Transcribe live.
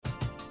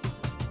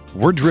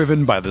We're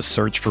driven by the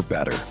search for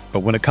better. But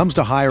when it comes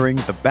to hiring,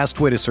 the best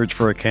way to search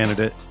for a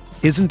candidate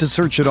isn't to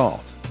search at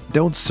all.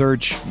 Don't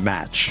search,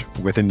 match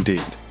with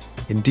Indeed.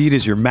 Indeed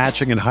is your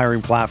matching and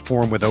hiring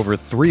platform with over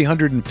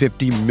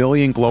 350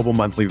 million global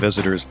monthly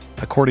visitors,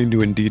 according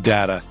to Indeed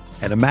data,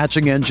 and a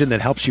matching engine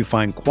that helps you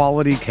find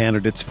quality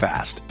candidates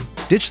fast.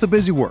 Ditch the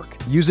busy work.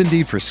 Use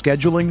Indeed for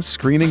scheduling,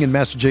 screening, and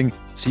messaging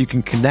so you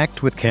can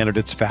connect with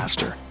candidates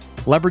faster.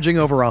 Leveraging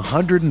over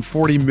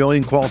 140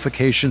 million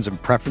qualifications and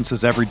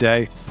preferences every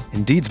day,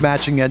 Indeed's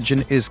matching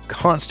engine is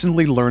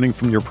constantly learning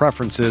from your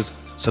preferences,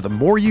 so the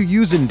more you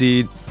use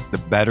Indeed, the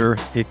better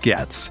it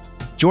gets.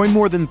 Join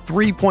more than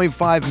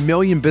 3.5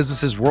 million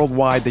businesses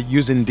worldwide that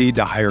use Indeed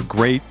to hire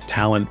great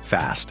talent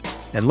fast.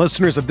 And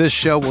listeners of this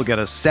show will get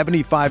a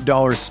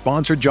 $75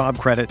 sponsored job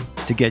credit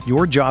to get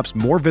your jobs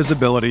more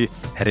visibility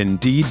at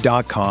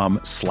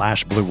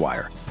Indeed.com/Blue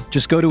Wire.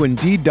 Just go to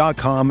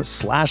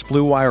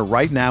Indeed.com/Blue Wire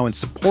right now and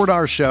support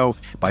our show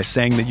by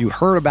saying that you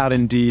heard about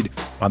Indeed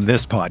on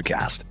this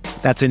podcast.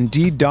 That's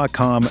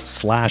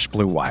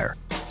Indeed.com/Blue Wire.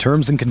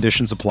 Terms and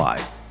conditions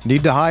apply.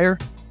 Need to hire?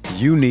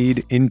 You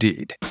need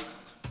Indeed.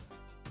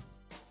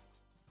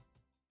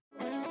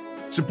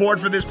 Support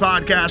for this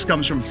podcast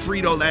comes from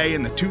Frito-Lay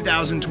and the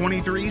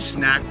 2023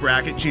 Snack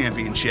Bracket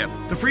Championship.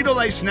 The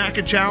Frito-Lay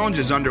Snack Challenge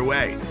is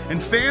underway,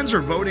 and fans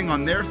are voting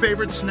on their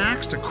favorite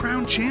snacks to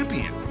crown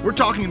champion. We're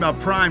talking about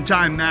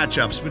prime-time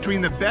matchups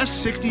between the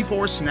best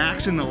 64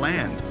 snacks in the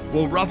land.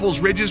 Will Ruffles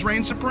Ridges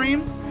reign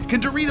supreme?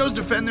 Can Doritos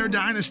defend their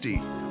dynasty?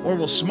 Or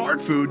will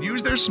Smart Food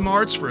use their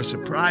smarts for a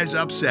surprise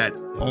upset?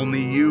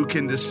 Only you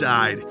can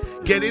decide.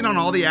 Get in on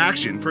all the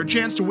action for a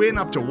chance to win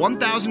up to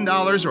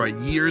 $1,000 or a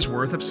year's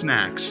worth of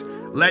snacks.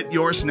 Let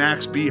your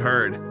snacks be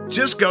heard.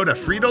 Just go to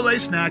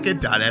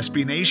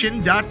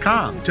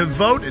fritolaysnacket.sbnation.com to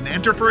vote and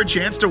enter for a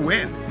chance to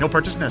win. No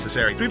purchase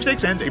necessary.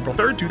 Sweepstakes ends April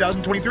 3rd,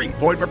 2023.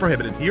 Void where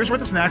prohibited. Year's worth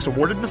of snacks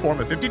awarded in the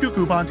form of 52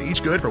 coupons,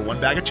 each good for one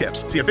bag of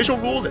chips. See official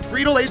rules at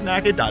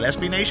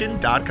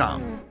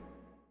fritolaysnacket.sbnation.com.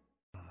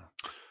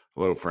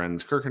 Hello,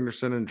 friends. Kirk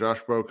Henderson and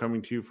Josh Bowe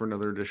coming to you for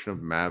another edition of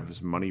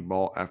Mavs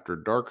Moneyball After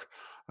Dark.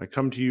 I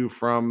come to you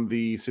from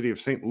the city of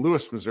St.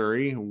 Louis,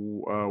 Missouri,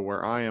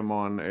 where I am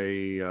on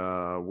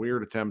a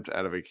weird attempt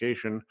at a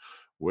vacation,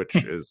 which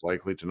is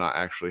likely to not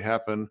actually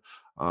happen.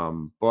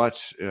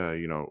 But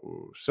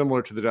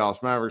similar to the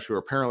Dallas Mavericks, who are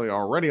apparently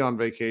already on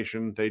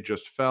vacation, they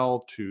just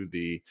fell to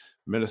the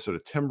Minnesota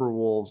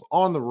Timberwolves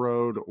on the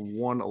road,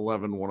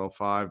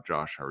 111-105.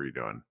 Josh, how are you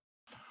doing?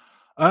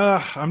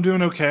 I'm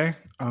doing okay.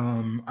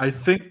 I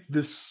think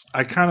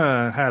I kind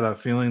of had a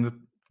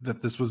feeling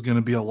that this was going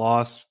to be a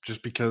loss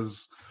just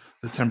because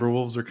the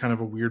Timberwolves are kind of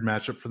a weird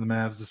matchup for the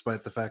Mavs,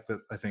 despite the fact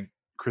that I think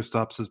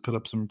Kristaps has put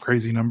up some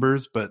crazy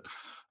numbers. But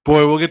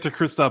boy, we'll get to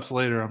Kristaps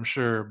later, I'm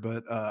sure.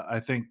 But I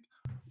think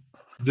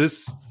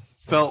this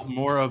felt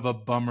more of a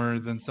bummer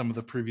than some of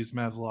the previous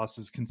Mavs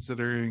losses,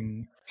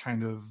 considering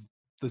kind of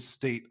the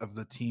state of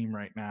the team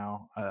right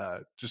now.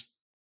 Just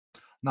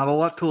not a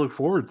lot to look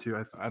forward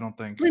to, I don't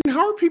think. I mean,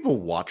 how are people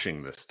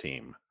watching this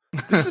team?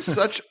 This is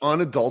such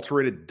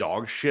unadulterated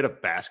dog shit of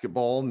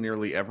basketball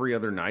nearly every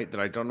other night that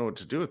I don't know what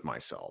to do with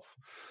myself.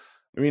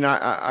 I mean,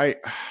 I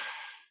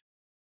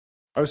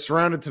was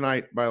surrounded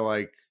tonight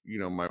by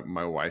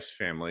my wife's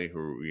family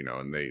who,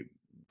 and they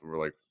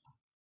were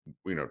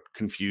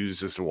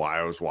confused as to why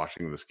I was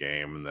watching this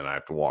game. And then I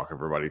have to walk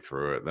everybody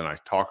through it. Then I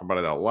talk about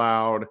it out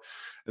loud.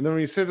 And then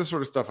when you say this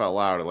sort of stuff out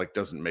loud, it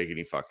doesn't make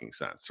any fucking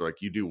sense. So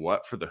you do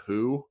what for the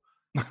who?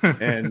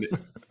 And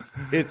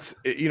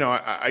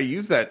I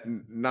use that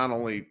not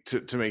only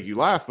to make you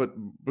laugh, but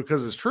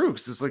because it's true.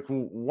 Because it's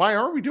well, why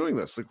are we doing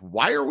this?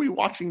 Why are we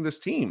watching this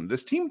team?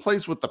 This team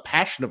plays with the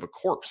passion of a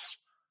corpse.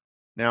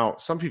 Now,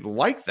 some people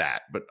like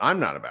that, but I'm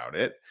not about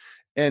it.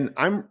 And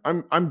I'm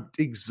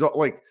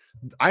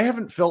I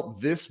haven't felt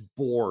this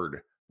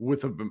bored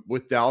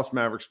with Dallas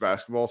Mavericks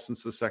basketball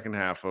since the second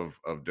half of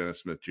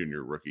Dennis Smith Jr.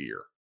 rookie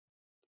year.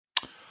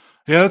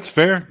 Yeah, that's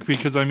fair,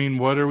 because, I mean,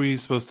 what are we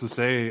supposed to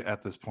say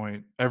at this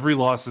point? Every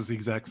loss is the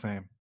exact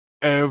same.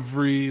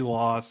 Every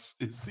loss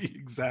is the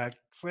exact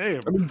same.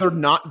 I mean, they're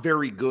not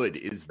very good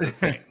is the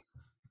thing.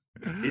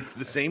 It's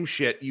the same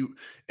shit.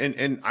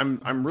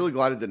 I'm really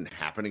glad it didn't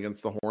happen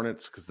against the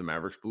Hornets because the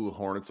Mavericks blew the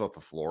Hornets off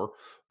the floor.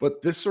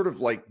 But this sort of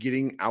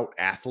getting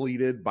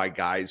out-athleted by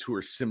guys who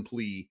are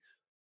simply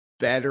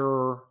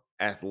better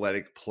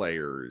athletic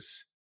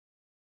players,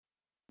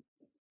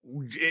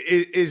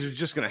 it is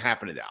just going to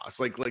happen to Dallas.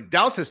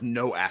 Dallas has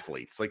no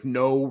athletes,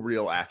 no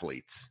real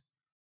athletes.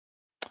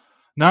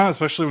 No,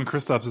 especially when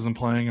Kristaps isn't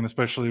playing, and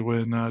especially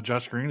when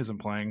Josh Green isn't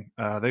playing.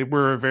 They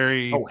were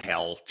very... Oh,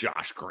 hell,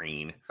 Josh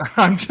Green.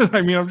 I'm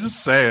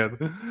just saying.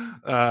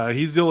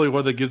 He's the only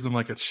one that gives them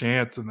a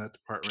chance in that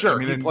department.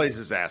 Sure, he plays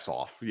his ass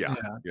off. Yeah.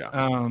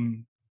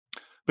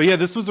 But yeah,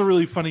 this was a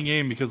really funny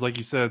game because, like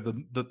you said,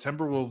 the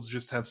Timberwolves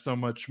just have so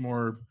much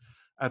more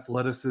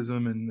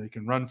athleticism and they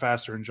can run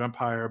faster and jump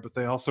higher, but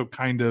they also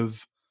kind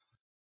of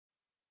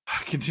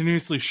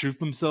continuously shoot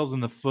themselves in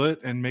the foot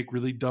and make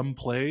really dumb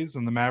plays.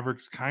 And the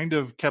Mavericks kind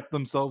of kept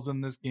themselves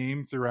in this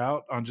game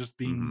throughout on just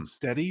being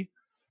steady.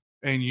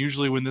 And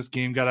usually when this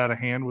game got out of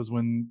hand was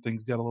when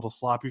things got a little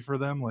sloppy for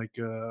them. Like,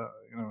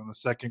 in the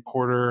second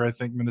quarter, I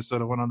think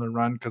Minnesota went on the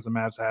run because the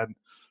Mavs had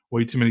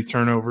way too many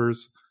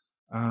turnovers.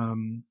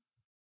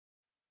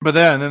 But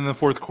then in the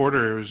fourth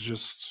quarter, it was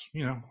just,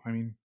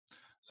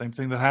 same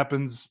thing that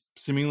happens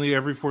seemingly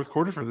every fourth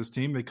quarter for this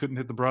team. They couldn't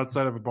hit the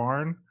broadside of a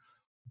barn.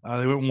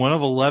 They went 1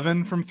 of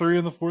 11 from 3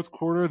 in the fourth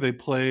quarter.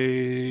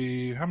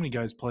 How many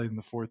guys played in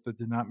the fourth that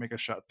did not make a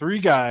shot? 3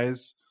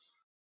 guys.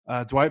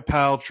 Dwight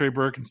Powell, Trey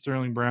Burke, and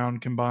Sterling Brown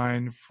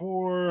combined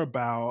for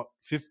about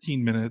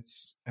 15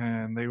 minutes,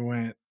 and they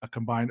went a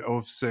combined 0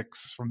 of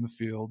 6 from the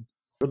field.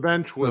 The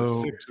bench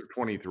was 6 of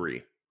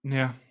 23.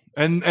 Yeah,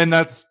 and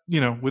that's,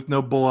 with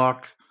no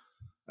Bullock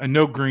and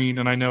no Green,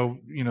 and I know,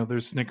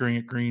 there's snickering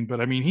at Green,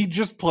 but I mean, he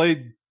just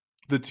played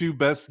the 2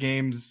 best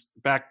games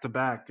back to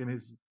back in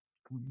his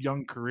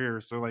young career,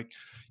 so like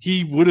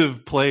he would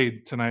have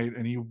played tonight,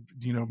 and he,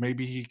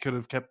 maybe he could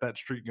have kept that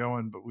streak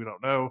going, but we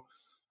don't know.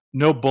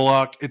 No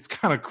Bullock. It's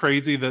kind of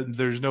crazy that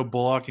there's no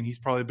Bullock, and he's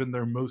probably been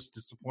their most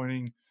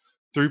disappointing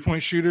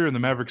 3-point shooter, and the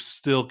Mavericks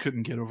still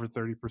couldn't get over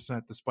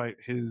 30% despite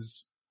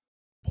his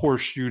poor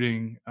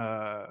shooting.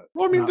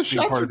 The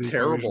shots are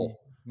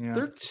terrible. Yeah.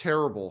 They're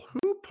terrible.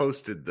 Who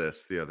posted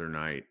this the other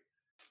night?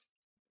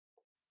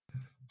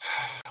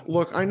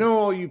 Look, I know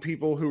all you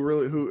people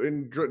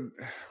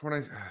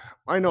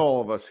I know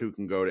all of us who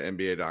can go to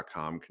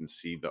NBA.com can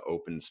see the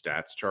open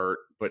stats chart,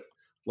 but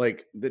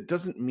like that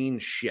doesn't mean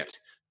shit.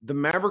 The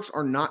Mavericks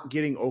are not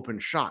getting open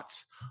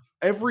shots.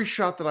 Every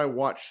shot that I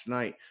watched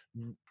tonight,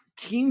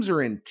 teams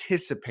are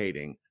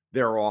anticipating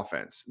their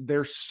offense.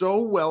 They're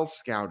so well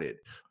scouted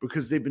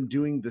because they've been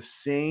doing the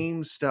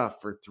same stuff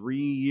for 3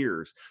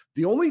 years.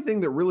 The only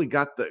thing that really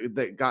got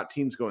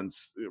teams going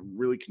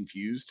really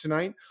confused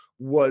tonight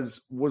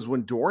was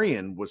when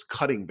Dorian was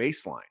cutting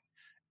baseline.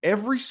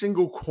 Every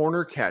single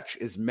corner catch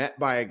is met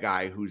by a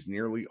guy who's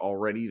nearly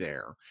already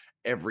there.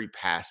 Every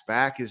pass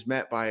back is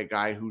met by a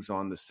guy who's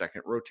on the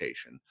second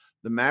rotation.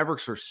 The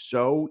Mavericks are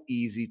so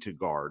easy to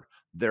guard.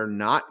 They're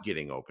not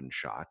getting open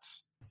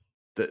shots.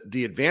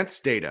 The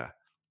advanced data,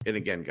 and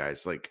again,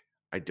 guys, like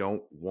I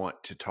don't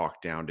want to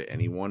talk down to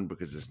anyone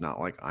because it's not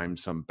like I'm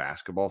some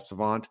basketball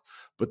savant,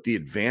 but the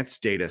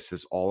advanced data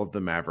says all of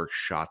the Mavericks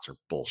shots are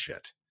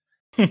bullshit.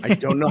 I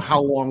don't know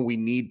how long we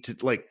need to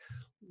like.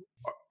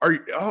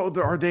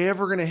 Are they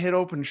ever going to hit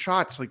open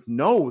shots? Like,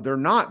 no, they're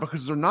not,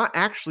 because they're not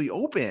actually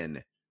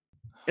open.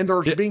 And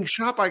they're being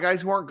shot by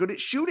guys who aren't good at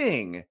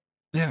shooting.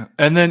 Yeah.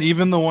 And then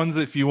even the ones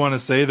that if you want to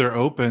say they're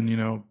open,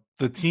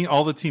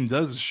 all the team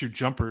does is shoot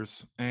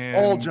jumpers. And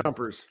all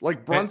jumpers.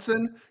 Like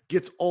Brunson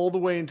gets all the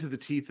way into the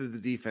teeth of the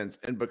defense.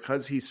 And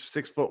because he's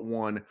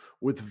 6'1"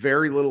 with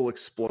very little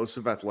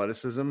explosive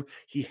athleticism,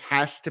 he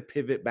has to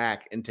pivot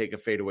back and take a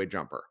fadeaway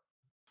jumper.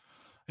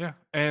 Yeah.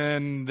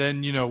 And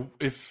then,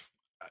 if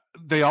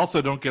they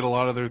also don't get a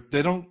lot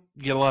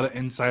of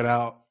inside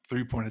out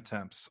 3-point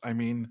attempts. I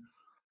mean,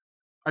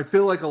 I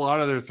feel like a lot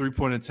of their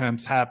 3-point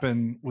attempts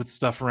happen with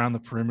stuff around the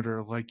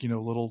perimeter, like,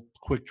 little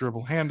quick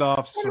dribble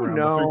handoffs around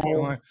the 3-point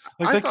line.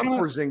 Like I thought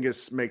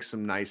Porzingis makes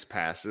some nice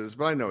passes,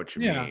 but I know what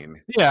you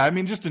mean. Yeah, I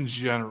mean, just in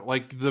general,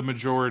 like the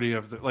majority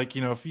of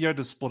if you had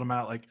to split them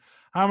out, like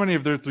how many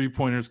of their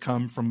 3-pointers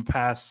come from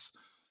pass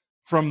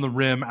from the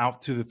rim out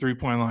to the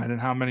 3-point line,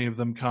 and how many of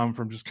them come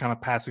from just kind of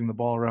passing the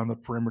ball around the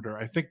perimeter?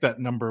 I think that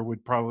number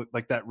would probably,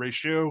 like that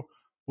ratio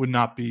would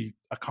not be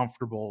a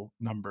comfortable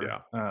number.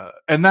 Yeah.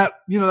 And that,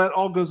 that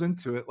all goes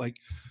into it. Like,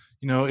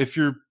 if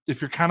you're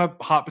kind of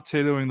hot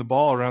potatoing the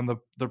ball around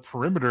the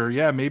perimeter,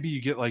 yeah, maybe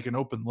you get like an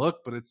open look,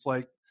 but it's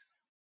like,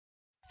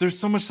 there's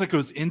so much that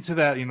goes into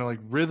that, like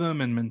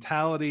rhythm and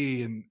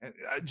mentality and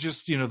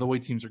just, the way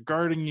teams are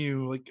guarding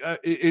you. Like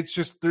it's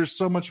just, there's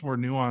so much more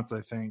nuance,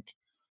 I think,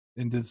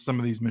 into some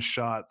of these missed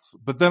shots.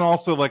 But then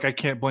also, like, I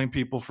can't blame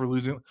people for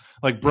losing.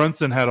 Like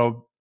Brunson had a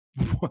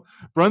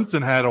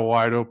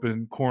wide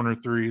open corner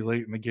 3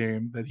 late in the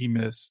game that he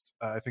missed.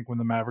 I think when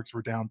the Mavericks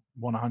were down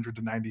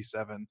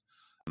 100-97.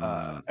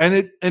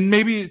 And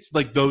maybe it's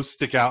like those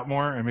stick out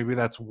more, and maybe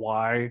that's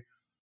why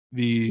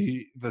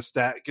the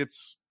stat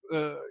gets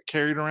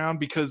carried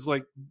around, because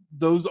like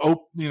those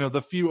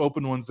the few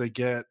open ones they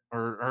get,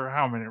 or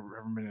however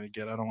many they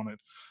get, I don't want to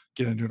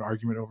get into an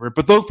argument over it,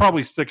 but those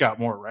probably stick out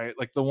more, right?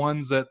 Like the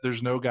ones that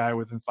there's no guy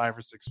within 5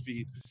 or 6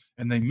 feet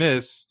and they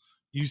miss,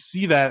 you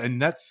see that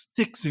and that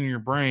sticks in your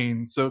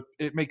brain. So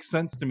it makes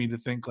sense to me to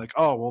think like,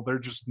 oh, well, they're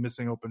just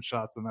missing open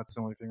shots and that's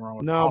the only thing wrong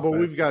with no, offense. But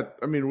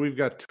we've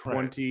got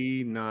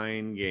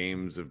 29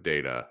 games of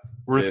data.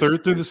 We're a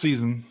third through the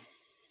season.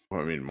 Well,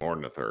 I mean, more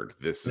than a third.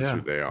 This is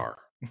who they are.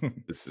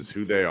 This is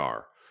who they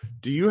are.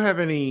 Do you have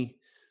any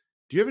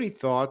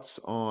thoughts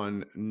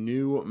on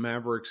new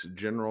Mavericks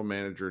general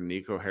manager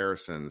Nico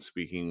Harrison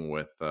speaking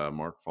with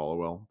Mark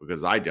Followell?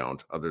 Because I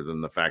don't, other than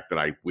the fact that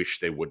I wish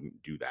they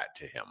wouldn't do that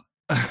to him.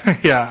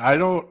 Yeah, I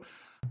don't.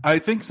 I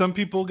think some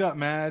people got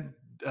mad.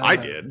 I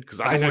did,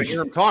 because I don't want to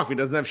hear him talk if he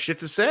doesn't have shit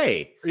to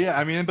say. Yeah,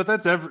 I mean, but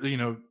that's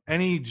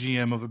any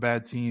GM of a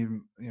bad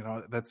team,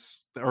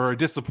 or a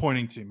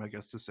disappointing team, I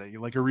guess to say,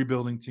 like a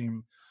rebuilding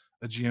team.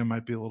 a GM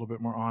might be a little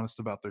bit more honest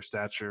about their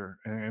stature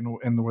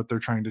and what they're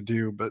trying to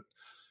do. But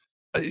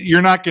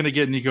you're not going to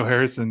get Nico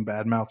Harrison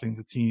bad mouthing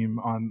the team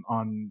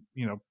on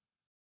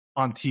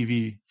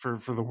TV for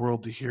the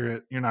world to hear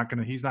it.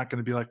 He's not going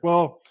to be like,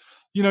 well,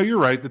 you're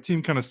right. The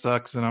team kind of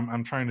sucks, and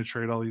I'm trying to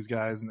trade all these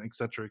guys, and et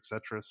cetera, et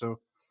cetera. So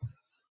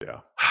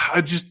yeah,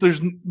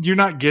 you're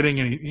not getting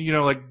any,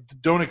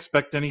 don't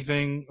expect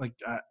anything,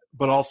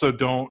 but also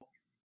don't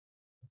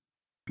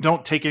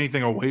take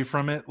anything away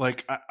from it.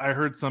 Like I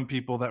heard some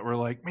people that were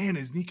like, man,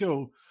 is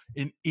Nico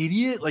an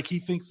idiot? Like he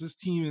thinks this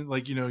team,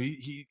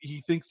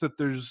 he thinks that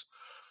there's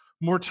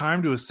more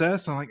time to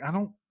assess. I'm like, I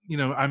don't,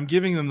 I'm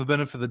giving them the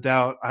benefit of the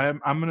doubt.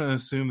 I'm going to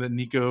assume that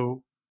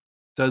Nico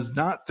does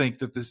not think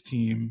that this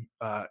team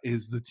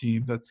is the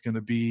team that's going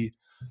to be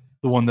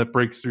the one that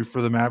breaks through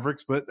for the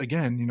Mavericks. But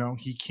again,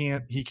 he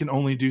can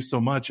only do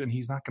so much, and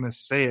he's not going to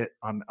say it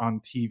on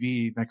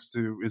TV next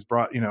to his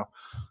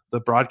the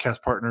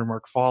broadcast partner,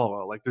 Mark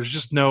Followill. Like there's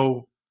just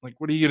no,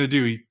 what are you going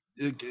to do?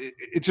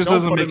 It just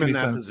doesn't make any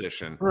sense.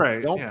 Position.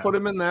 Right. Don't put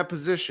him in that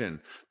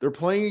position. They're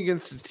playing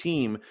against a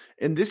team,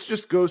 and this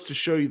just goes to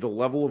show you the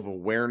level of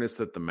awareness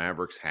that the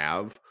Mavericks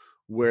have,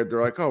 where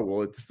they're like, oh,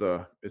 well, it's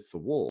the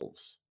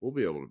Wolves. We'll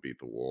be able to beat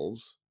the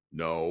Wolves.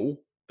 No,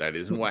 that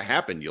isn't what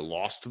happened. You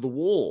lost to the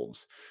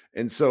Wolves.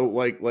 And so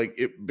like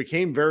it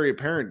became very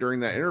apparent during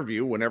that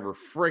interview whenever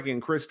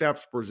friggin'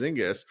 Kristaps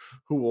Porzingis,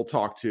 who we'll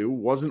talk to,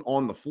 wasn't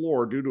on the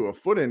floor due to a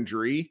foot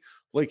injury,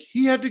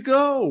 he had to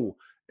go.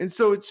 And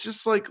so it's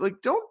just like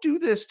don't do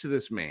this to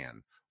this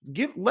man.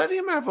 Let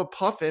him have a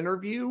puff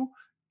interview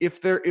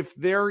if they're if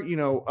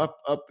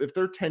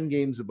they're 10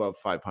 games above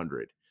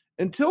 500.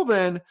 Until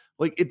then,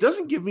 it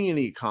doesn't give me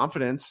any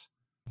confidence.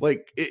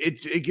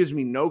 It gives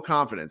me no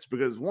confidence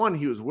because one,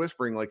 he was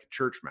whispering like a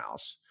church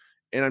mouse.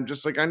 And I'm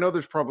just I know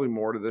there's probably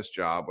more to this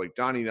job.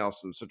 Donnie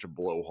Nelson's such a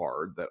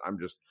blowhard that I'm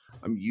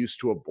used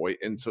to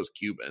and so's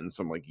Cuban.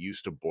 So I'm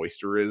used to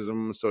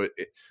boisterism. So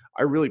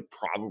I really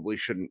probably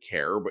shouldn't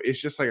care, but it's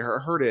just I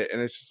heard it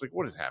and it's just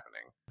what is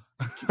happening?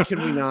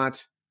 Can we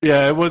not?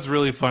 Yeah, it was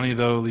really funny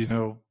though,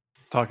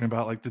 talking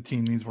about the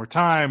team needs more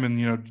time and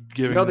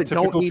giving they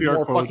don't need PR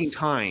more quotes. fucking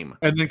time.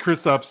 And then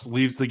Kristaps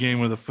leaves the game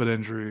with a foot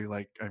injury,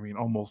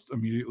 almost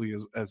immediately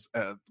as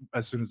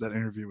soon as that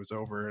interview was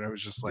over. And I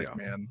was just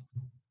man.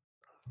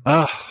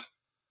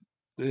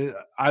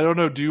 I don't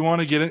know. Do you want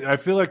to get in? I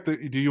feel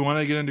do you want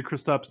to get into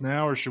Kristaps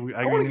now, or should we?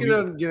 I want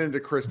to get into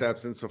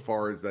Kristaps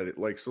insofar as that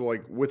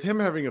with him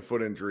having a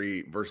foot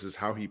injury versus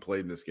how he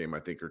played in this game, I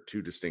think are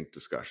two distinct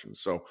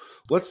discussions. So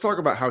let's talk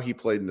about how he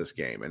played in this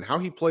game, and how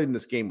he played in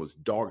this game was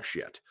dog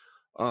shit.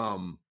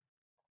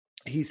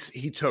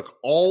 He took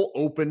all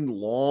open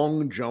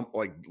long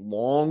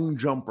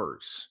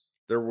jumpers.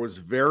 There was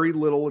very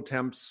little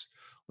attempts.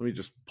 Let me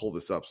just pull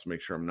this up to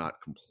make sure I'm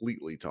not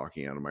completely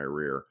talking out of my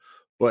rear.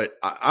 But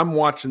I'm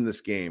watching this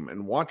game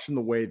and watching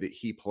the way that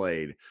he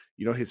played.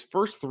 His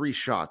first three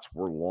shots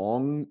were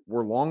long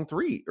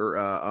three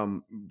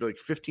or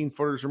 15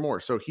 footers or more.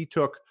 So he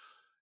took,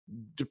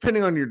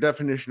 depending on your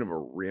definition of a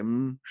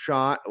rim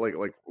shot,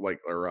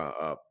 or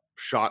a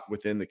shot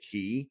within the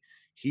key,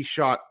 he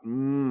shot,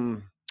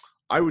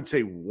 I would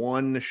say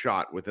one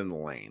shot within the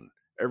lane.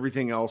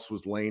 Everything else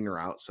was lane or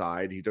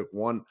outside. He took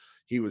one.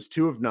 He was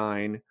 2 of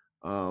 9.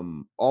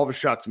 All of his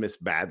shots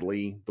missed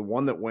badly.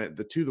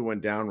 The two that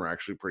went down were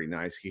actually pretty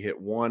nice. He hit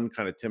one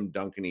kind of Tim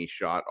Duncan-y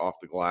shot off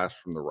the glass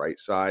from the right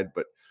side,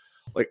 but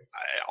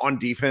on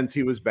defense,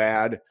 he was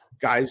bad.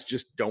 Guys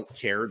just don't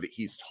care that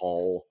he's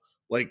tall.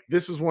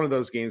 This is one of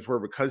those games where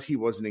because he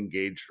wasn't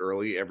engaged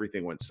early,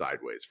 everything went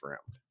sideways for him.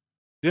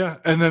 Yeah,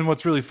 and then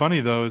what's really funny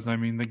though is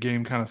the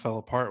game kind of fell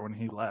apart when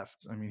he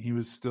left. He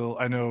was still,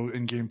 I know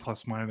in game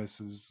plus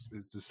minus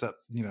is the set.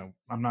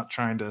 I'm not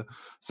trying to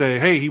say,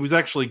 hey, he was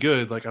actually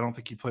good. I don't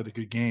think he played a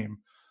good game,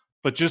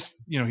 but just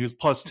he was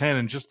plus 10,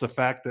 and just the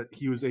fact that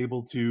he was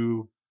able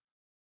to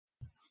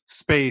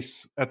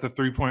space at the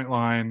 3-point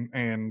line,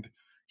 and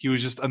he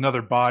was just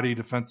another body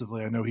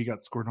defensively. I know he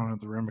got scored on at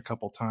the rim a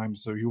couple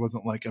times, so he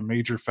wasn't a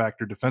major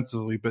factor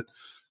defensively, but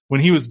when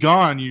he was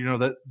gone,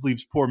 that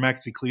leaves poor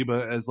Maxi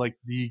Kleber as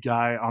the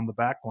guy on the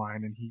back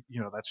line. And he,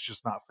 that's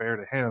just not fair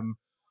to him.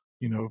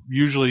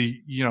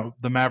 Usually,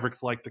 the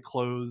Mavericks like to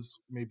close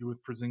maybe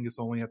with Porzingis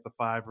only at the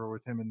 5 or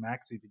with him and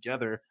Maxi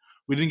together.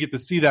 We didn't get to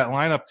see that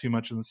lineup too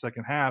much in the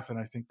second half. And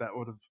I think that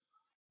would have,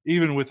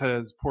 even with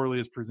as poorly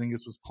as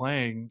Porzingis was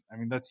playing,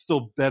 that's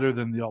still better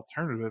than the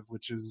alternative,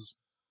 which is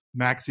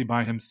Maxi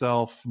by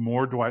himself,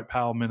 more Dwight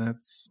Powell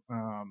minutes.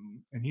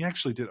 And he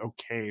actually did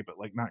okay, but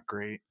not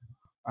great.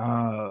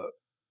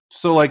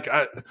 It's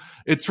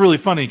really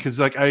funny because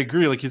I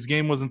agree, his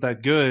game wasn't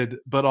that good,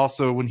 but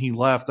also when he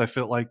left, I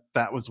felt like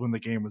that was when the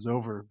game was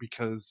over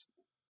because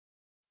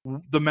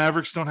the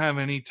Mavericks don't have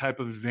any type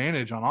of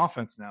advantage on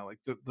offense now.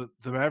 The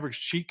Mavericks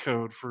cheat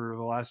code for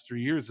the last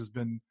 3 years has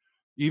been,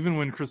 even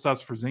when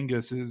Kristaps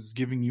Porzingis is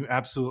giving you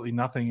absolutely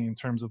nothing in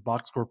terms of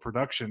box score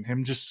production,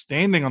 him just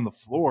standing on the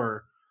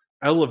floor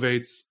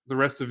elevates the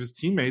rest of his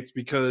teammates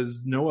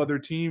because no other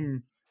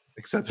team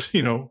except,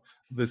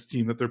 this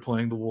team that they're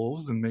playing, the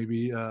Wolves, and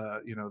maybe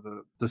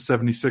the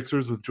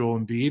 76ers with Joel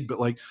Embiid, but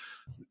like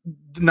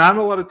not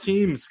a lot of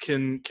teams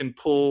can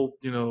pull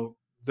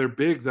their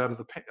bigs out of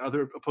the paint,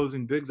 other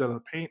opposing bigs out of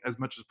the paint as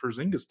much as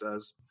Porzingis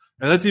does,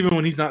 and that's even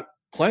when he's not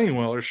playing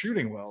well or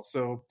shooting well.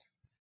 So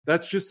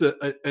that's just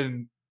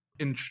an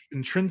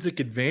intrinsic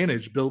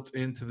advantage built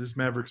into this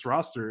Mavericks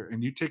roster,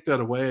 and you take that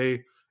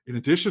away in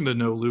addition to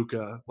no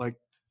Luka, like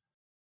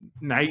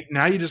now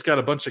you just got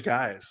a bunch of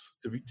guys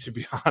to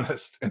be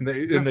honest, and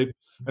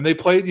they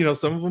played.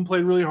 Some of them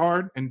played really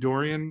hard, and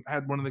Dorian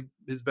had one of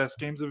his best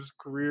games of his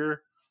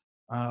career,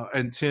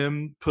 and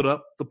Tim put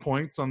up the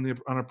points on the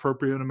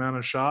appropriate amount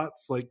of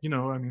shots. Like I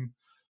mean,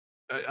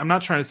 I'm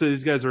not trying to say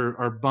these guys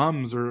are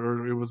bums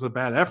or it was a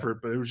bad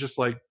effort, but it was just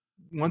like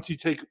once you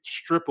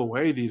strip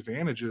away the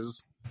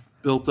advantages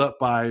built up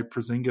by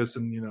Porzingis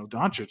and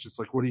Doncic, it's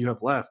like what do you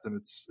have left? And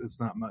it's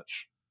not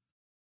much.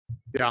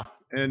 Yeah,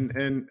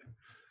 and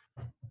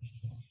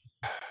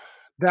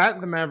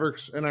that the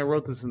Mavericks, and I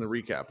wrote this in the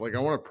recap, like I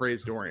want to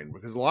praise Dorian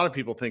because a lot of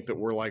people think that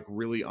we're like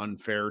really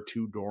unfair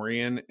to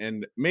Dorian,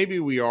 and maybe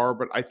we are,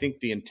 but I think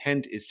the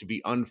intent is to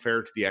be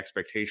unfair to the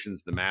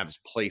expectations the Mavs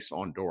place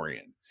on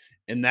Dorian.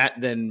 And that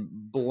then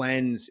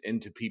blends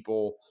into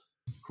people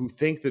who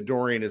think that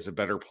Dorian is a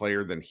better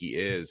player than he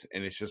is.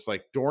 And it's just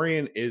like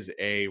Dorian is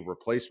a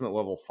replacement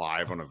level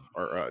 5 on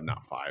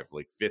not 5,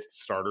 like 5th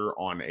starter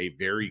on a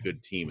very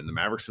good team. And the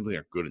Mavericks simply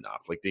aren't good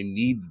enough. Like they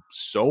need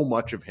so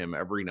much of him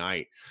every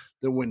night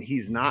that when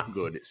he's not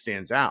good, it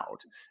stands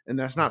out. And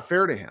that's not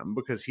fair to him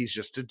because he's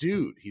just a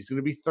dude. He's going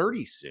to be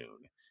 30 soon.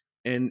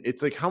 And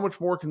it's like, how much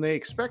more can they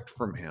expect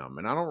from him?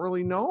 And I don't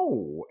really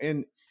know.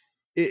 And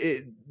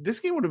this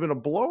game would have been a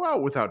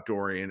blowout without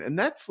Dorian. And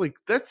that's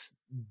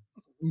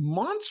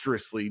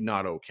monstrously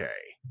not okay.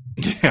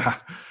 Yeah,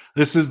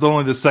 this is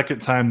only the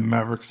second time the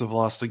Mavericks have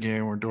lost a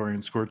game where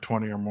Dorian scored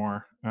 20 or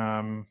more.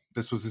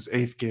 This was his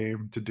 8th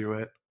game to do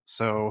it.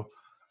 So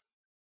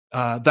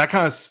that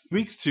kind of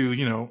speaks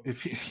to,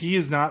 if he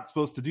is not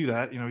supposed to do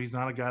that, he's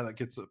not a guy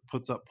that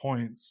puts up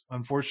points.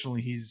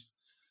 Unfortunately, he's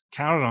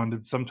counted on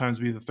to sometimes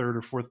be the 3rd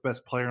or 4th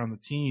best player on the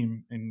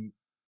team. And,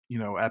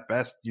 at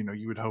best,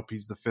 you would hope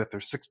he's the 5th or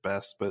 6th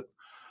best, but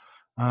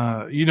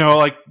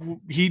like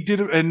he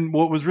did. And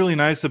what was really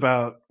nice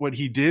about what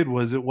he did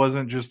was it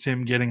wasn't just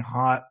him getting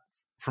hot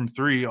from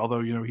 3,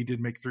 although, he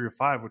did make 3 or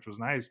 5, which was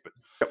nice, but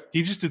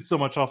he just did so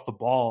much off the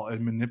ball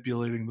and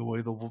manipulating the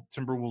way the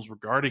Timberwolves were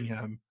guarding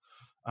him.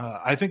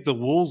 I think the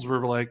Wolves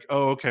were like,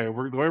 oh, okay, the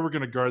way we're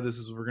going to guard this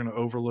is we're going to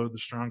overload the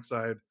strong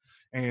side.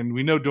 And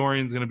we know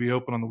Dorian's going to be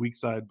open on the weak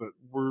side, but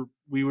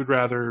we would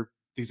rather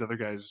these other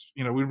guys,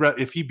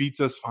 if he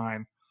beats us,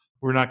 fine.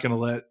 We're not going to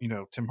let,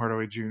 Tim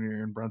Hardaway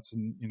Jr. and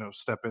Brunson,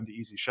 step into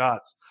easy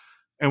shots.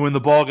 And when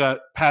the ball got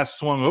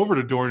swung over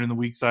to Dorian in the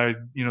weak side,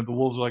 the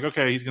Wolves were like,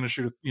 okay, he's going to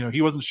shoot.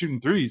 He wasn't shooting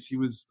threes. He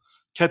was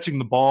catching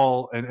the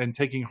ball and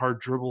taking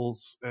hard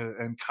dribbles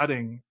and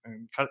cutting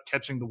and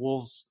catching the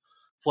Wolves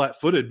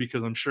flat-footed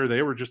because I'm sure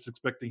they were just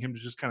expecting him to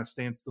just kind of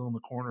stand still in the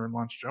corner and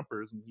launch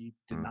jumpers, and he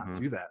did not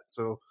do that.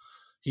 So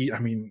he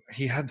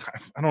had,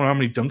 I don't know how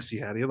many dunks he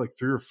had. He had like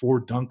 3 or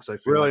 4 dunks. I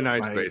feel really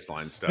nice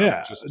baseline stuff.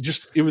 Yeah,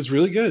 it was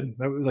really good.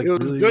 That was like it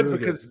was really, good really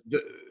because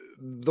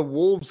the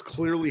Wolves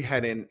clearly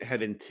had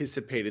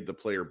anticipated the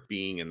player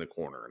being in the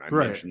corner, and I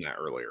mentioned that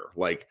earlier.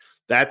 Like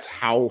that's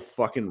how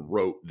fucking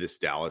rote this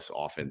Dallas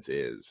offense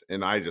is,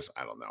 and I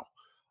don't know.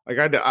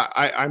 Like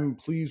I'm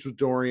pleased with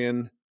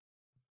Dorian.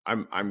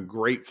 I'm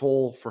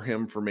grateful for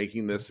him for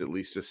making this at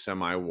least a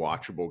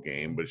semi-watchable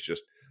game, but it's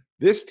just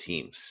this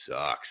team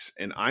sucks,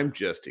 and I'm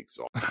just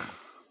exhausted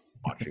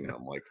watching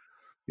them. Like,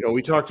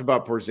 we talked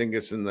about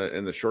Porzingis in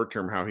the short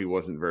term, how he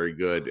wasn't very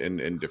good,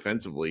 and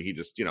defensively, he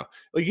just,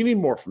 like you need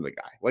more from the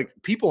guy. Like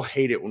people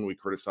hate it when we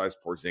criticize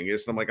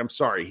Porzingis, and I'm like, I'm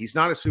sorry, he's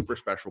not a super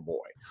special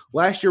boy.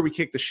 Last year we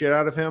kicked the shit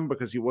out of him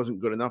because he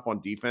wasn't good enough on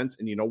defense,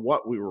 and you know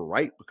what? We were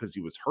right because he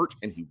was hurt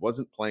and he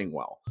wasn't playing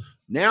well.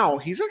 Now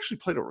he's actually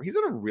he's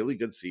had a really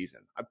good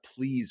season. I'm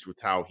pleased with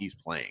how he's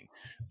playing.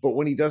 But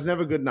when he doesn't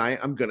have a good night,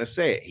 I'm going to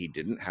say it. He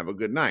didn't have a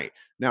good night.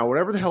 Now,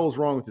 whatever the hell is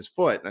wrong with his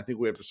foot, and I think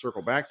we have to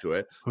circle back to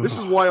it. This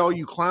is why all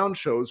you clown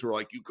shows are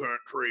like, you can't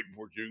trade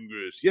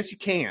Porzingis. Yes, you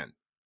can.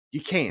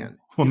 You can.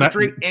 You can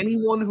trade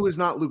anyone who is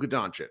not Luka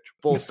Doncic.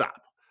 Full stop.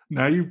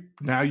 Now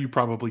you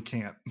probably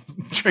can't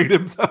trade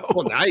him though.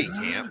 Well, now you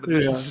can't. But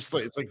this is just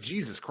like, it's like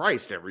Jesus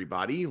Christ,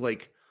 everybody.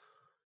 Like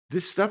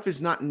this stuff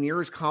is not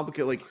near as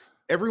complicated. Like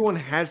everyone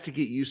has to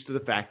get used to the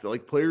fact that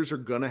like players are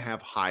gonna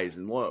have highs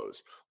and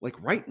lows. Like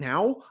right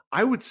now,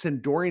 I would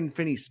send Dorian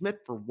Finney-Smith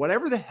for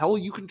whatever the hell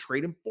you can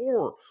trade him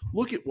for.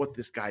 Look at what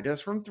this guy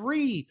does from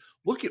 3.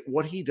 Look at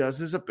what he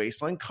does as a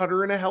baseline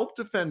cutter and a help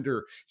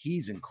defender.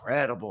 He's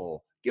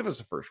incredible. Give us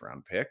a first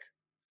round pick.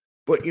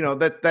 But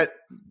that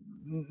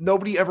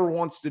nobody ever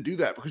wants to do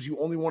that because you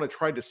only want to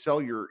try to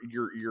sell your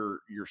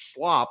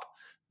slop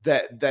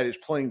that is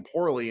playing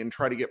poorly and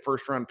try to get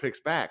first round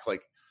picks back.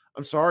 Like,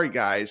 I'm sorry,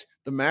 guys.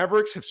 The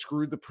Mavericks have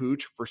screwed the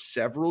pooch for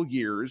several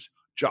years.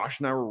 Josh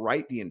and I were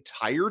right the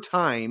entire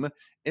time,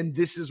 and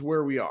this is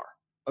where we are.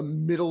 A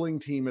middling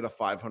team at a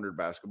 500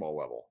 basketball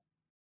level.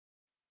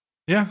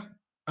 Yeah.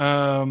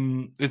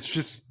 It's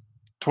just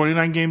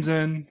 29 games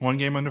in, 1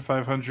 game under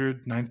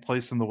 500, 9th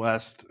place in the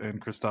West, and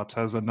Kristaps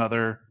has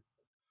another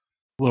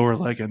lower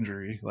leg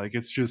injury. Like,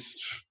 it's just,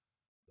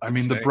 I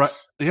mean,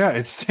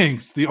 it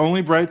stinks. The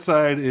only bright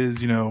side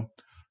is,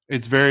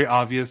 it's very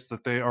obvious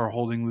that they are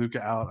holding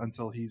Luka out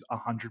until he's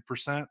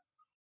 100%.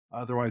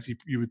 Otherwise,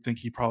 you would think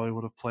he probably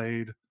would have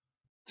played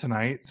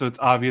tonight. So it's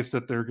obvious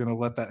that they're going to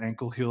let that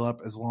ankle heal up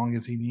as long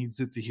as he needs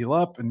it to heal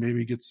up, and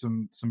maybe get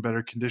some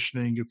better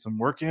conditioning, get some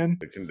work in.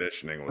 The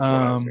conditioning was what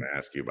I was going to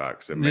ask you about,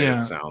 because it made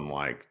it sound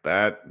like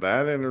that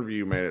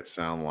interview made it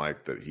sound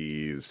like that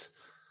he's,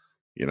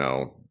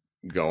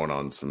 going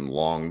on some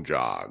long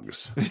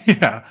jogs.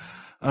 Yeah.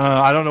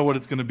 I don't know what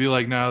it's going to be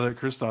like now that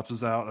Kristaps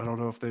is out. I don't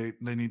know if they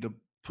need to,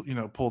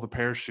 pull the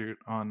parachute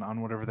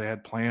on whatever they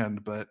had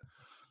planned, but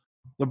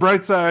the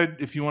bright side,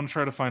 if you want to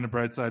try to find a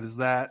bright side, is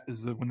that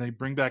when they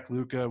bring back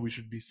Luka, we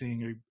should be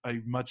seeing a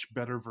much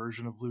better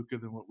version of Luka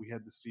than what we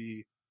had to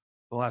see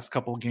the last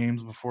couple of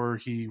games before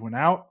he went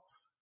out.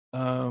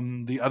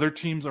 The other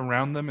teams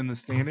around them in the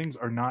standings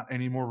are not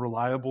any more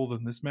reliable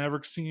than this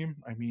Mavericks team.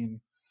 I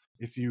mean,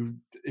 if you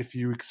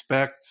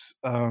expect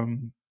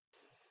the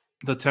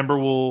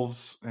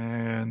Timberwolves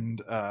and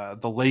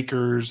the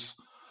Lakers,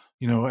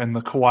 and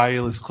the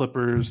Kawhi-less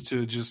Clippers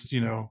to just,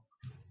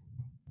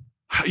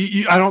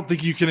 I don't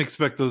think you can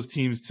expect those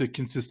teams to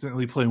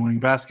consistently play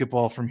winning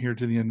basketball from here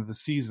to the end of the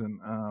season.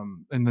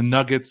 And the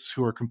Nuggets,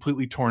 who are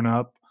completely torn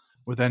up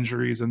with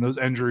injuries, and those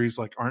injuries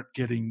aren't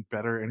getting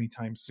better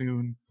anytime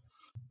soon.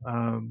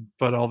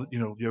 But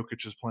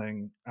Jokic is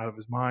playing out of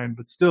his mind.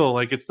 But still,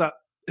 it's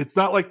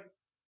not like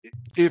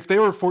if they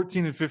were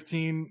 14 and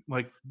 15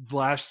 like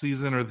last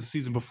season or the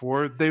season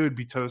before, they would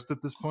be toast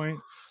at this point.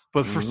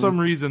 But for some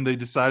reason, they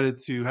decided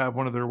to have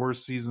one of their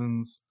worst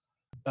seasons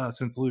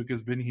since Luke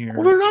has been here.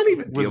 Well, they're not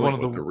even dealing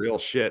with the real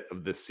shit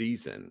of the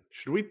season.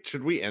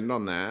 Should we end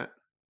on that?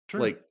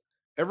 Sure.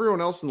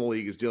 Everyone else in the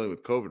league is dealing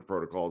with COVID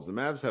protocols. The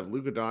Mavs have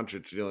Luka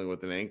Doncic dealing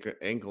with an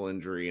ankle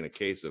injury and a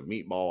case of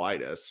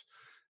meatballitis,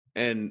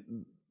 and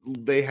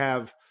they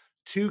have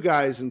 2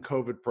 guys in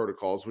COVID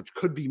protocols, which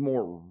could be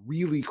more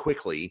really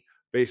quickly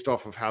based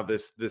off of how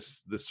this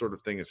sort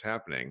of thing is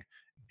happening.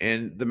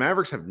 And the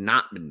Mavericks have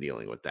not been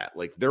dealing with that.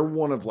 They're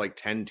one of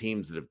 10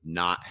 teams that have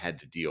not had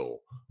to deal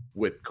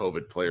with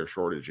COVID player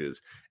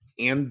shortages,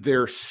 and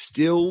they're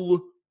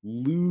still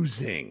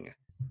losing.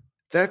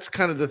 That's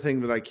kind of the thing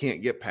that I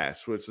can't get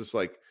past. So it's just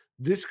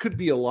this could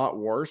be a lot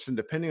worse, and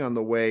depending on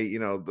the way,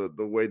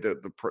 the way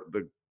that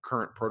the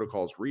current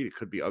protocols read, it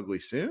could be ugly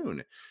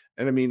soon.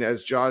 And I mean,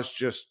 as Josh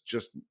just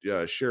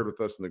shared with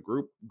us in the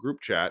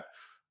group chat,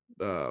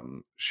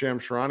 Sham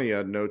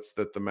Charania notes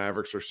that the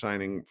Mavericks are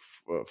signing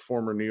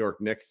former New York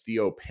Knick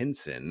Theo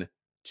Pinson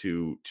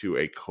to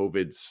a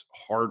COVID's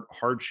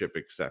hardship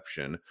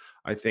exception.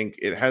 I think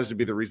it has to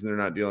be the reason they're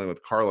not dealing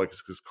with Karlik,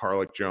 because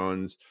Karlik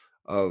Jones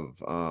of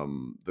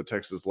the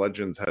Texas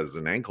Legends has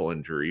an ankle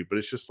injury, but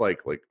it's just huh?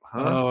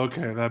 Oh,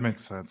 okay, that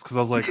makes sense. Because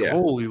I was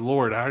holy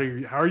Lord, how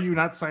are you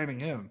not signing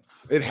him?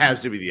 It has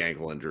to be the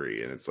ankle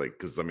injury, and it's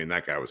because I mean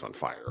that guy was on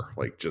fire.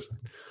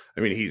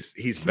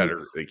 He's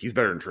better. He's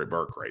better than Trey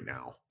Burke right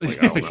now.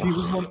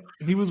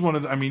 He was one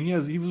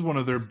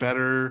of their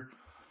better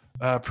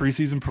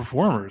preseason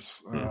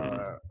performers.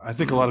 I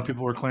think a lot of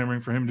people were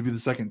clamoring for him to be the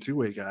second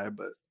 2-way guy,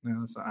 but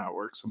that's not how it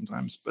works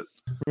sometimes. But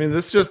I mean,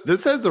 this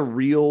has a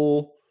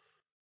real.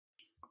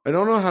 I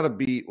don't know how to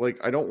be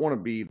I don't want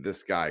to be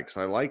this guy because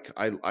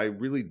I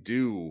really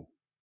do.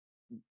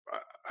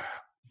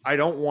 I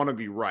don't want to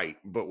be right,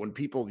 but when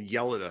people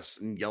yell at us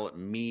and yell at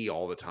me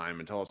all the time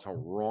and tell us how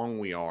wrong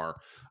we are,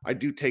 I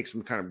do take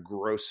some kind of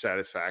gross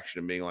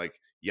satisfaction in being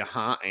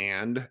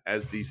and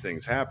as these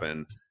things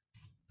happen,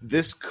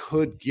 this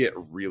could get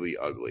really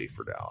ugly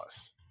for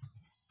Dallas.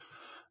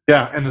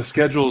 Yeah, and the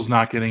schedule is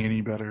not getting any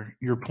better.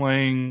 You're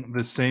playing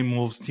the same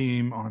Wolves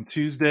team on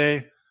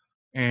Tuesday,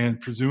 and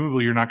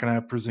presumably you're not going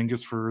to have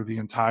Porzingis for the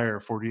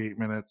entire 48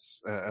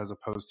 minutes as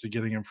opposed to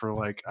getting him for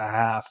a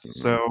half. Mm-hmm.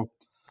 So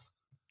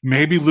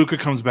maybe Luka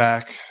comes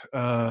back.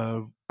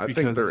 I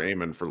think they're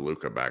aiming for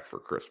Luka back for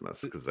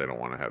Christmas because they don't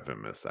want to have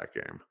him miss that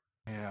game.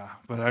 Yeah,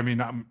 but I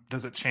mean,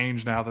 does it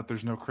change now that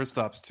there's no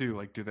Kristaps too?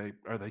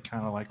 Are they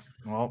kind of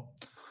well,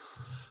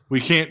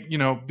 we can't,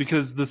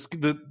 because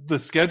the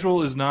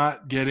schedule is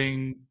not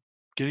getting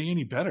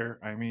any better.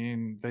 I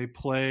mean, they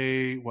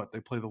play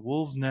the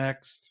Wolves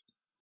next.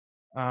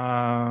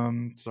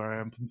 Sorry,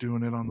 I'm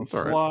doing it on the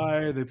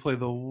fly. Right. They play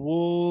the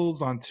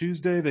Wolves on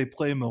Tuesday. They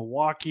play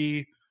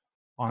Milwaukee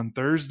on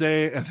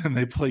Thursday, and then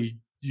they play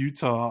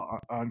Utah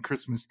on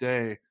Christmas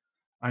Day.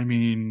 I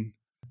mean,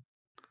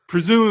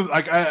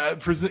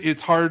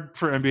 it's hard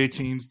for NBA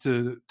teams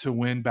to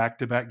win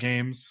back-to-back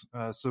games.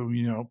 So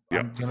I'm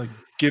gonna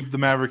give the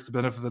Mavericks the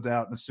benefit of the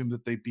doubt and assume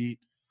that they beat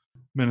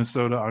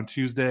Minnesota on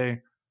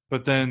Tuesday.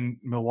 But then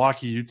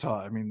Milwaukee,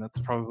 Utah, I mean, that's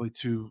probably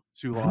two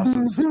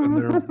losses, and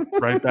they're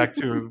right back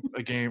to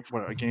a game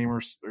or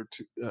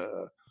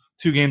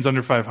two games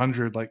under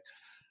 500.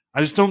 I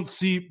just don't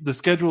see the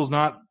schedule is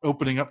not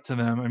opening up to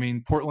them. I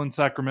mean, Portland,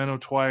 Sacramento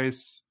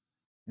twice.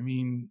 I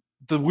mean,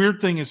 the weird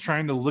thing is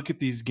trying to look at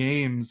these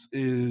games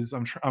is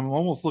I'm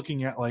almost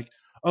looking at like,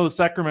 oh,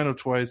 Sacramento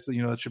twice,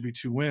 that should be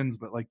 2 wins,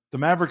 but like the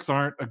Mavericks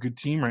aren't a good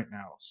team right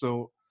now.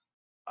 So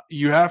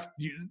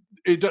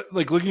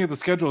like looking at the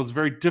schedule, it's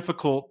very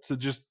difficult to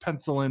just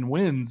pencil in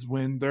wins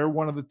when they're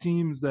one of the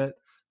teams that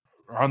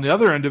are on the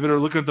other end of it are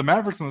looking at the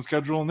Mavericks on the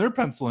schedule and they're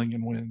penciling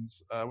in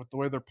wins with the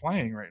way they're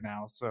playing right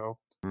now. So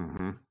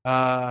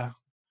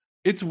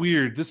it's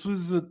weird. This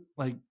was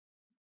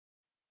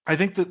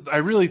I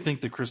really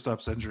think the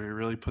Kristaps injury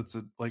really puts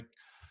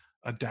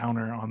a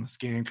downer on this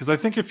game, because I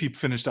think if he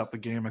finished out the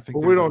game, I think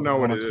we don't know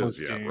what it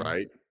is yet,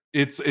 right?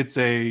 It's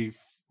a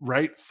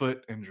right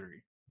foot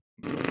injury.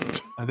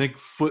 I think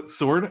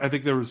I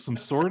think there was some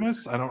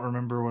soreness. I don't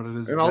remember what it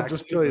is. And I'll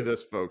just tell you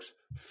this, folks: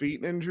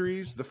 feet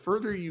injuries, the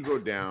further you go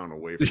down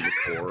away from the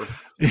core,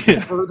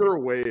 the further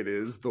away it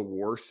is, the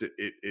worse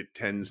it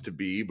tends to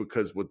be,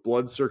 because with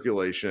blood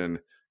circulation,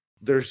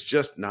 there's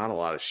just not a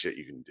lot of shit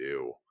you can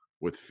do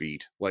with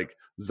feet. Like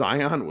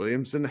Zion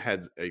Williamson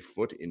had a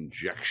foot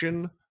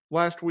injection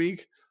last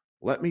week.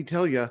 Let me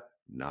tell you,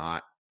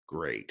 not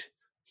great.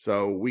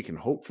 So we can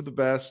hope for the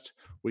best.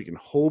 We can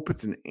hope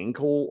it's an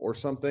ankle or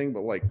something,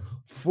 but like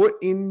foot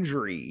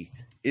injury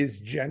is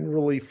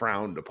generally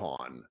frowned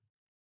upon,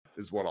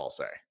 is what I'll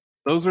say.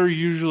 Those are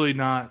usually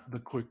not the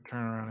quick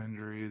turnaround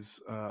injuries.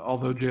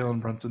 Although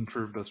Jalen Brunson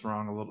proved us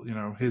wrong a little,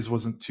 his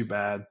wasn't too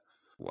bad.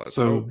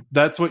 So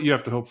that's what you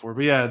have to hope for.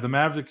 But yeah, the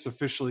Mavericks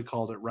officially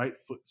called it right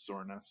foot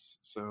soreness.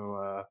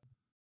 So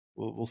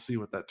we'll see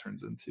what that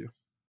turns into.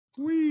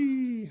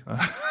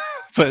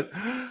 But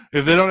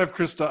if they don't have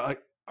Kristaps,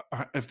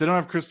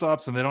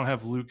 and they don't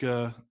have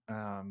Luka,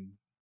 I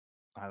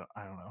don't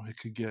know.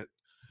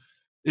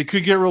 It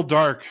could get real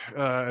dark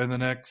in the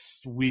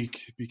next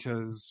week,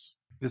 because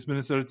this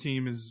Minnesota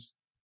team is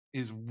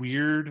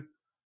weird,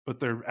 but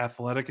they're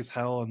athletic as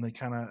hell, and they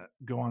kind of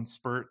go on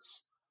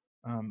spurts.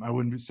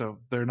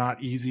 They're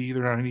not easy.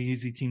 They're not an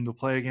easy team to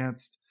play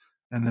against.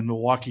 And then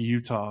Milwaukee,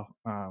 Utah,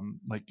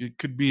 it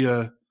could be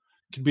a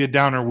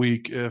downer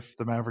week if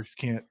the Mavericks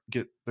can't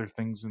get their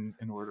things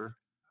in order.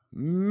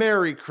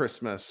 Merry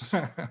Christmas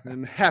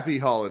and happy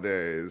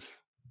holidays.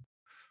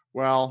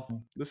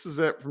 Well, this is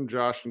it from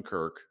Josh and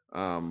Kirk.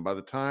 By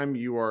the time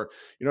you are,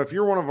 if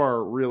you're one of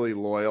our really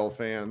loyal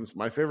fans,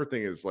 my favorite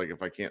thing is, like,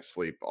 if I can't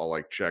sleep, I'll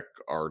check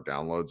our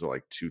downloads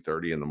at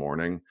 2:30 in the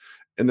morning.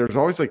 And there's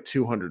always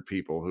 200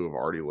 people who have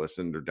already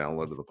listened or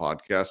downloaded the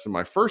podcast. And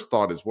my first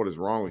thought is, what is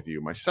wrong with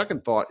you? My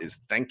second thought is,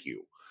 thank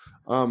you.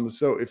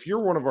 So if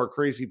you're one of our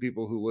crazy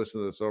people who listen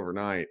to this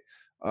overnight,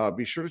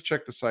 be sure to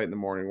check the site in the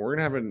morning. We're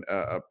going to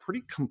have a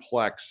pretty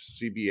complex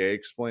CBA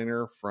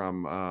explainer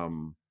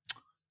from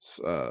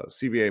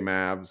CBA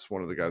Mavs,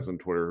 one of the guys on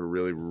Twitter who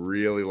really,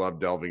 really love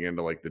delving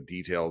into the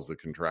details, the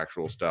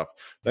contractual stuff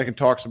that can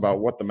talks about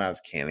what the Mavs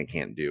can and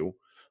can't do.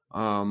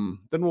 Then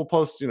we'll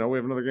post, we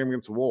have another game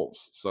against the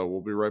Wolves. So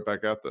we'll be right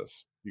back at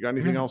this. You got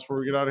anything else before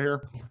we get out of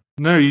here?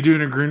 No, you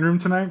doing a green room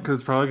tonight? Because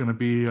it's probably going to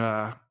be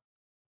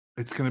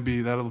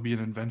that'll be an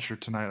adventure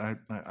tonight.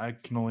 I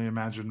can only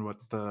imagine what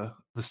the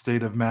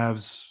state of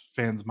Mavs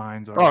fans'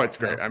 minds are. Oh, it's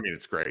great. I mean,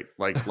 it's great.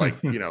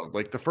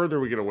 The further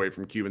we get away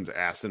from Cuban's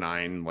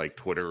asinine,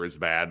 Twitter is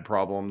bad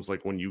problems,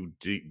 when you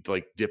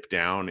dip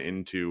down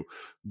into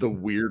the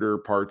weirder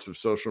parts of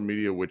social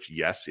media, which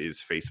yes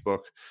is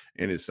Facebook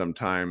and is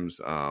sometimes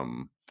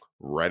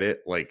Reddit.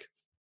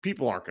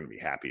 People aren't going to be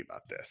happy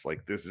about this.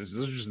 There's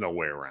just no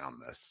way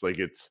around this.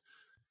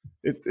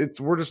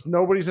 We're just,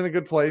 nobody's in a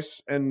good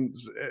place, and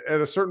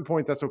at a certain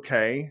point that's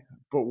okay,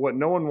 but what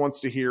no one wants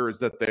to hear is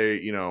that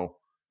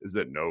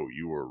no,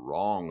 you were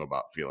wrong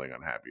about feeling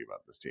unhappy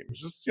about this team.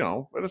 It's just,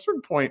 at a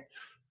certain point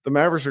the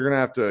Mavericks are going to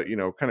have to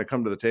kind of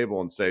come to the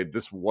table and say,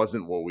 this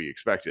wasn't what we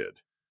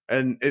expected,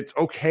 and it's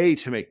okay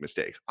to make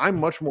mistakes. I'm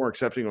much more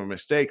accepting of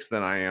mistakes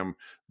than I am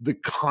the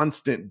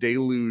constant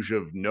deluge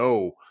of,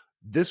 no,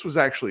 this was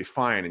actually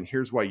fine, and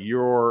here's why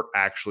you're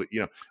actually,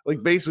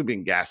 basically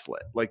being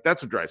gaslit.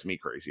 That's what drives me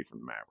crazy from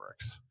the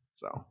Mavericks.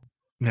 So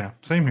yeah,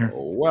 same here.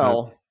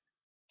 Well,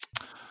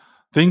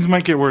 things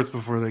might get worse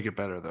before they get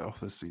better, though,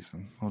 this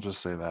season. I'll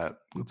just say that.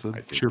 It's a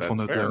cheerful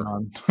note there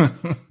on.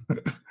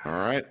 All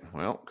right.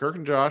 Well, Kirk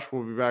and Josh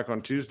will be back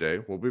on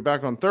Tuesday. We'll be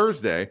back on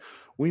Thursday.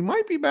 We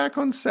might be back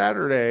on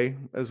Saturday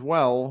as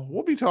well.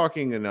 We'll be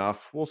talking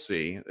enough. We'll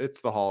see.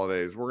 It's the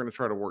holidays. We're going to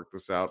try to work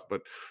this out.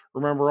 But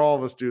remember, all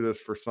of us do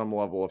this for some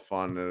level of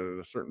fun. And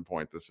at a certain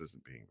point, this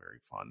isn't being very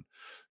fun.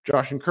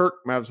 Josh and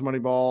Kirk, Mavs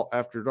Moneyball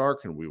After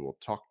Dark, and we will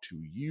talk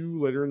to you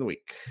later in the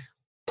week.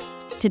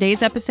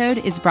 Today's episode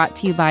is brought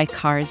to you by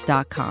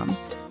Cars.com.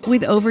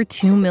 With over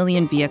 2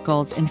 million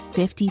vehicles and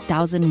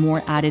 50,000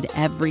 more added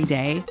every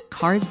day,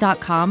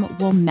 Cars.com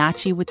will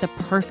match you with the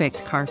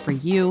perfect car for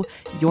you,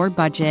 your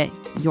budget,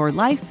 your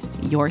life,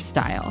 your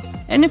style.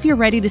 And if you're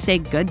ready to say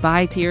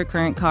goodbye to your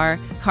current car,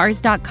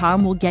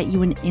 Cars.com will get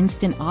you an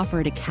instant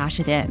offer to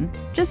cash it in.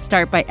 Just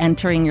start by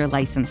entering your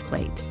license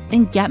plate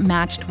and get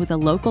matched with a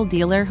local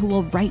dealer who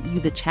will write you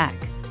the check.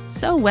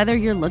 So whether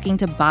you're looking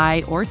to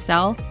buy or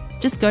sell,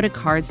 just go to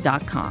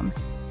Cars.com.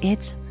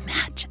 It's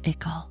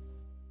magical.